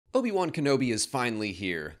Obi-Wan Kenobi is finally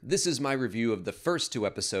here. This is my review of the first two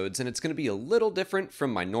episodes, and it's going to be a little different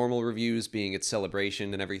from my normal reviews, being its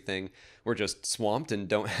celebration and everything. We're just swamped and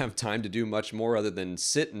don't have time to do much more other than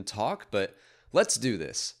sit and talk, but let's do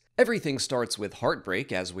this. Everything starts with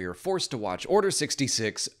heartbreak as we are forced to watch Order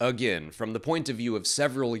 66 again, from the point of view of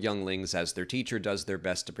several younglings as their teacher does their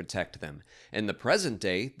best to protect them. In the present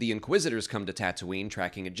day, the Inquisitors come to Tatooine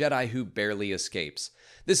tracking a Jedi who barely escapes.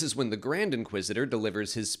 This is when the Grand Inquisitor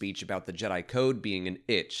delivers his speech about the Jedi Code being an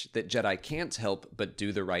itch that Jedi can't help but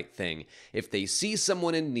do the right thing. If they see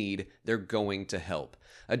someone in need, they're going to help.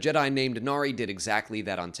 A Jedi named Nari did exactly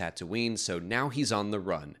that on Tatooine, so now he's on the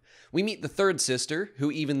run. We meet the third sister,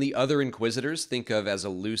 who even the other Inquisitors think of as a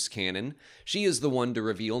loose cannon. She is the one to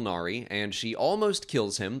reveal Nari, and she almost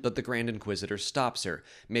kills him, but the Grand Inquisitor stops her.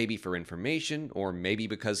 Maybe for information, or maybe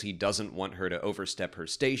because he doesn't want her to overstep her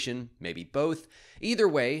station, maybe both. Either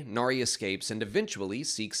way, Nari escapes and eventually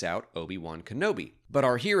seeks out Obi-Wan Kenobi. But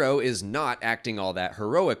our hero is not acting all that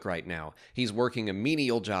heroic right now. He's working a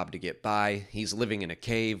menial job to get by, he's living in a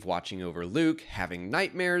cave, watching over Luke, having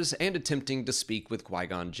nightmares, and attempting to speak with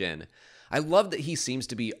Qui-Gon Jinn. I love that he seems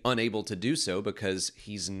to be unable to do so because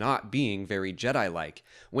he's not being very Jedi-like.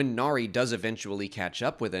 When Nari does eventually catch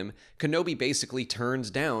up with him, Kenobi basically turns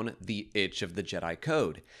down the itch of the Jedi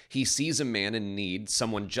Code. He sees a man in need,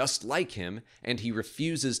 someone just like him, and he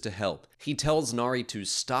refuses to help. He tells Nari to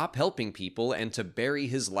stop helping people and to bury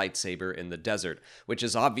his lightsaber in the desert, which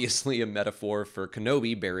is obviously a metaphor for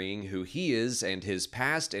Kenobi burying who he is and his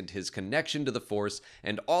past and his connection to the Force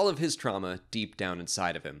and all of his trauma deep down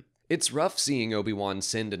inside of him. It's rough seeing Obi-Wan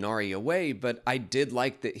send Nari away, but I did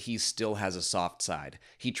like that he still has a soft side.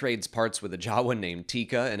 He trades parts with a Jawa named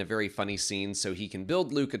Tika in a very funny scene so he can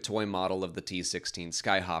build Luke a toy model of the T-16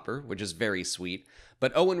 Skyhopper, which is very sweet,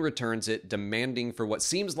 but Owen returns it, demanding for what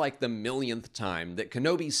seems like the millionth time that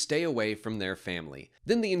Kenobi stay away from their family.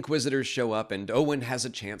 Then the Inquisitors show up and Owen has a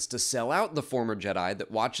chance to sell out the former Jedi that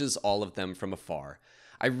watches all of them from afar.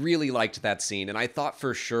 I really liked that scene, and I thought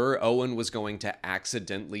for sure Owen was going to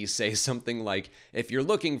accidentally say something like, "If you're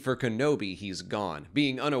looking for Kenobi, he's gone,"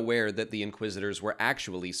 being unaware that the Inquisitors were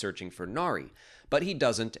actually searching for Nari. But he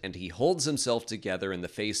doesn't, and he holds himself together in the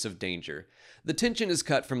face of danger. The tension is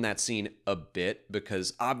cut from that scene a bit,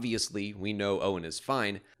 because obviously we know Owen is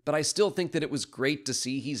fine, but I still think that it was great to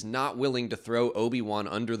see he's not willing to throw Obi-Wan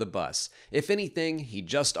under the bus. If anything, he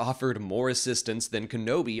just offered more assistance than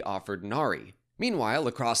Kenobi offered Nari. Meanwhile,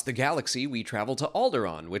 across the galaxy, we travel to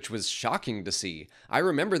Alderaan, which was shocking to see. I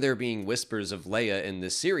remember there being whispers of Leia in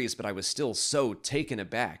this series, but I was still so taken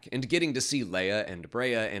aback, and getting to see Leia and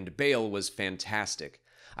Breya and Bail was fantastic.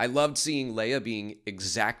 I loved seeing Leia being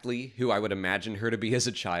exactly who I would imagine her to be as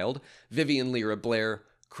a child. Vivian Lyra Blair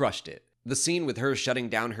crushed it. The scene with her shutting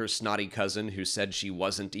down her snotty cousin who said she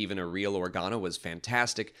wasn't even a real Organa was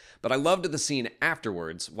fantastic, but I loved the scene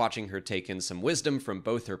afterwards, watching her take in some wisdom from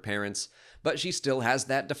both her parents, but she still has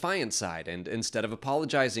that defiant side, and instead of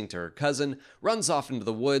apologizing to her cousin, runs off into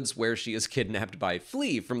the woods where she is kidnapped by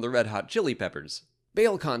Flea from the Red Hot Chili Peppers.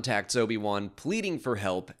 Bail contacts Obi-Wan, pleading for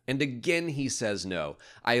help, and again he says no.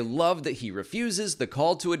 I love that he refuses the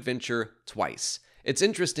call to adventure twice. It's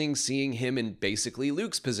interesting seeing him in basically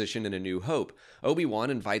Luke's position in A New Hope.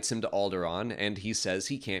 Obi-Wan invites him to Alderaan, and he says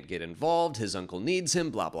he can't get involved, his uncle needs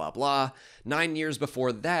him, blah blah blah. 9 years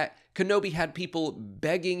before that, Kenobi had people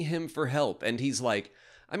begging him for help, and he's like,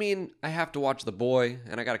 I have to watch the boy,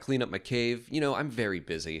 and I gotta clean up my cave, I'm very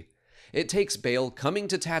busy. It takes Bail coming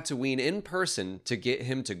to Tatooine in person to get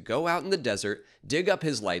him to go out in the desert, dig up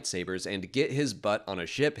his lightsabers, and get his butt on a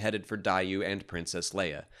ship headed for Daiyu and Princess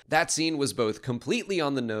Leia. That scene was both completely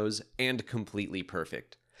on the nose and completely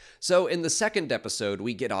perfect. So in the second episode,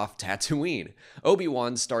 we get off Tatooine.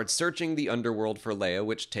 Obi-Wan starts searching the underworld for Leia,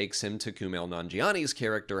 which takes him to Kumail Nanjiani's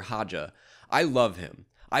character, Haja. I love him.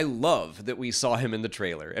 I love that we saw him in the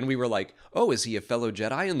trailer, and we were like, oh, is he a fellow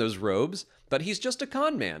Jedi in those robes? But he's just a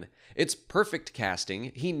con man. It's perfect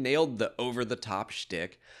casting. He nailed the over-the-top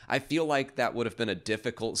shtick. I feel like that would have been a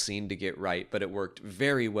difficult scene to get right, but it worked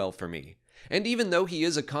very well for me. And even though he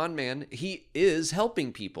is a con man, he is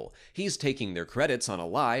helping people. He's taking their credits on a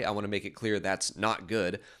lie. I want to make it clear that's not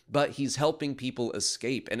good, but he's helping people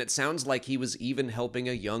escape, and it sounds like he was even helping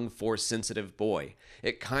a young Force-sensitive boy.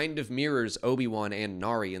 It kind of mirrors Obi-Wan and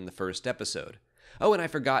Nari in the first episode. Oh, and I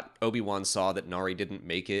forgot Obi-Wan saw that Nari didn't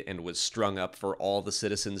make it and was strung up for all the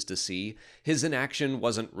citizens to see. His inaction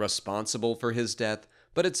wasn't responsible for his death,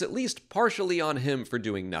 but it's at least partially on him for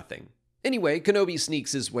doing nothing. Anyway, Kenobi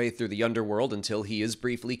sneaks his way through the underworld until he is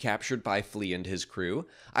briefly captured by Flea and his crew.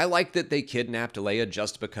 I like that they kidnapped Leia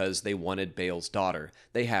just because they wanted Bail's daughter.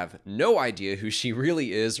 They have no idea who she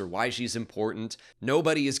really is or why she's important.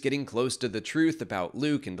 Nobody is getting close to the truth about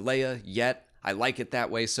Luke and Leia yet. I like it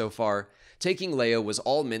that way so far. Taking Leia was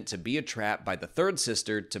all meant to be a trap by the third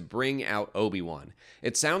sister to bring out Obi-Wan.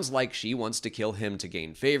 It sounds like she wants to kill him to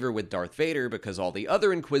gain favor with Darth Vader because all the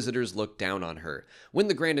other Inquisitors look down on her. When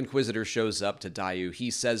the Grand Inquisitor shows up to Daiyu, he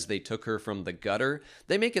says they took her from the gutter.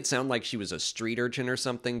 They make it sound like she was a street urchin or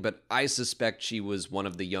something, but I suspect she was one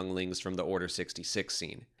of the younglings from the Order 66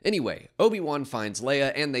 scene. Anyway, Obi-Wan finds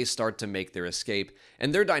Leia and they start to make their escape,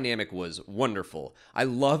 and their dynamic was wonderful. I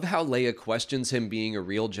love how Leia questions him being a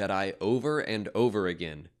real Jedi over and over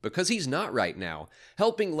again, because he's not right now.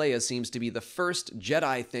 Helping Leia seems to be the first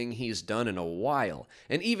Jedi thing he's done in a while,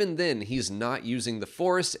 and even then he's not using the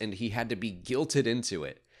Force and he had to be guilted into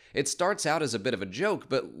it. It starts out as a bit of a joke,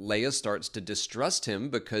 but Leia starts to distrust him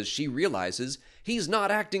because she realizes he's not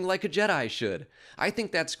acting like a Jedi should. I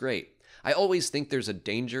think that's great. I always think there's a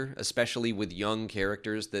danger, especially with young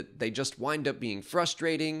characters, that they just wind up being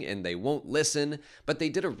frustrating and they won't listen, but they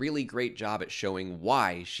did a really great job at showing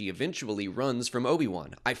why she eventually runs from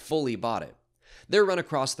Obi-Wan. I fully bought it. Their run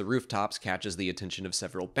across the rooftops catches the attention of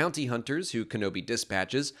several bounty hunters who Kenobi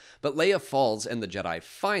dispatches, but Leia falls and the Jedi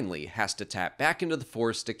finally has to tap back into the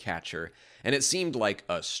Force to catch her, and it seemed like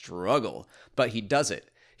a struggle, but he does it.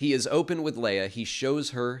 He is open with Leia, he shows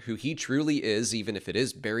her who he truly is, even if it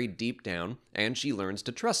is buried deep down, and she learns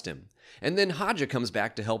to trust him. And then Haja comes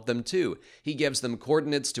back to help them too. He gives them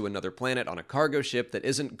coordinates to another planet on a cargo ship that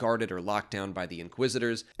isn't guarded or locked down by the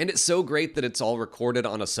Inquisitors, and it's so great that it's all recorded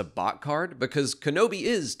on a Sabbat card, because Kenobi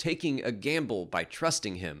is taking a gamble by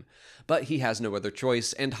trusting him. But he has no other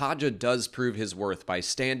choice, and Haja does prove his worth by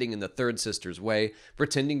standing in the third sister's way,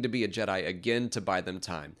 pretending to be a Jedi again to buy them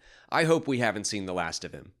time. I hope we haven't seen the last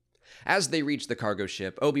of him. As they reach the cargo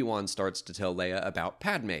ship, Obi-Wan starts to tell Leia about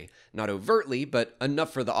Padme, not overtly, but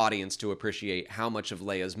enough for the audience to appreciate how much of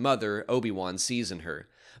Leia's mother Obi-Wan sees in her.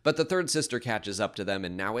 But the third sister catches up to them,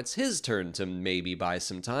 and now it's his turn to maybe buy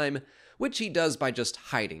some time, which he does by just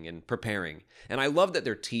hiding and preparing. And I love that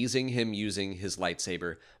they're teasing him using his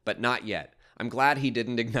lightsaber, but not yet. I'm glad he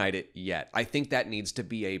didn't ignite it yet. I think that needs to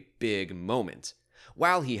be a big moment.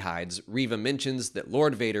 While he hides, Reva mentions that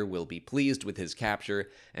Lord Vader will be pleased with his capture,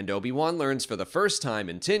 and Obi-Wan learns for the first time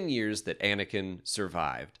in 10 years that Anakin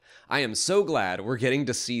survived. I am so glad we're getting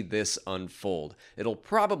to see this unfold. It'll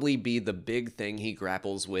probably be the big thing he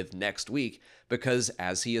grapples with next week, because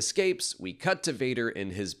as he escapes, we cut to Vader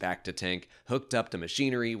in his bacta-tank, hooked up to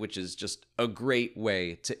machinery, which is just a great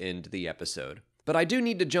way to end the episode. But I do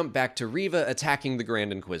need to jump back to Reva attacking the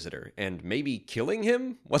Grand Inquisitor, and maybe killing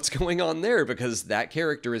him? What's going on there? Because that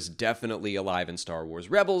character is definitely alive in Star Wars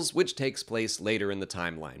Rebels, which takes place later in the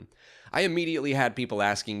timeline. I immediately had people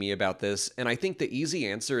asking me about this, and I think the easy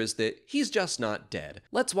answer is that he's just not dead.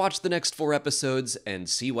 Let's watch the next 4 episodes and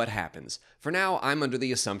see what happens. For now, I'm under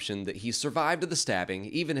the assumption that he survived the stabbing,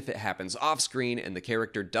 even if it happens off-screen and the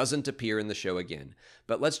character doesn't appear in the show again.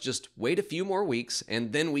 But let's just wait a few more weeks,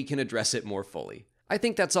 and then we can address it more fully. I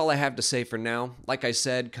think that's all I have to say for now. Like I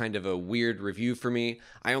said, kind of a weird review for me.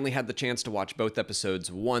 I only had the chance to watch both episodes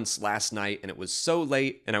once last night, and it was so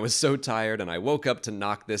late, and I was so tired, and I woke up to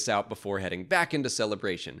knock this out before heading back into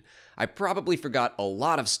Celebration. I probably forgot a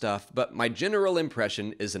lot of stuff, but my general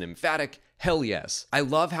impression is an emphatic hell yes. I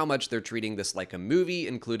love how much they're treating this like a movie,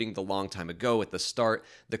 including the long time ago at the start,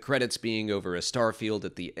 the credits being over a starfield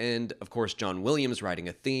at the end, of course John Williams writing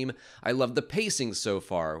a theme. I love the pacing so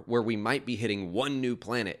far, where we might be hitting one new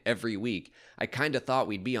planet every week. I kinda thought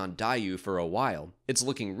we'd be on Daiyu for a while. It's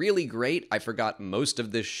looking really great. I forgot most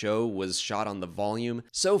of this show was shot on the volume.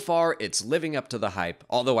 So far, it's living up to the hype,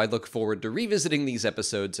 although I look forward to revisiting these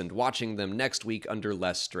episodes and watching them next week under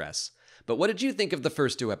less stress. But what did you think of the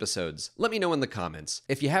first 2 episodes? Let me know in the comments.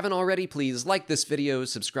 If you haven't already, please like this video,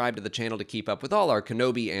 subscribe to the channel to keep up with all our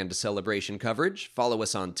Kenobi and Celebration coverage, follow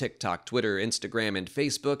us on TikTok, Twitter, Instagram, and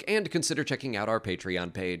Facebook, and consider checking out our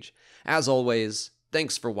Patreon page. As always,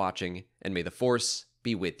 thanks for watching, and may the Force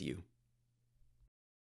be with you.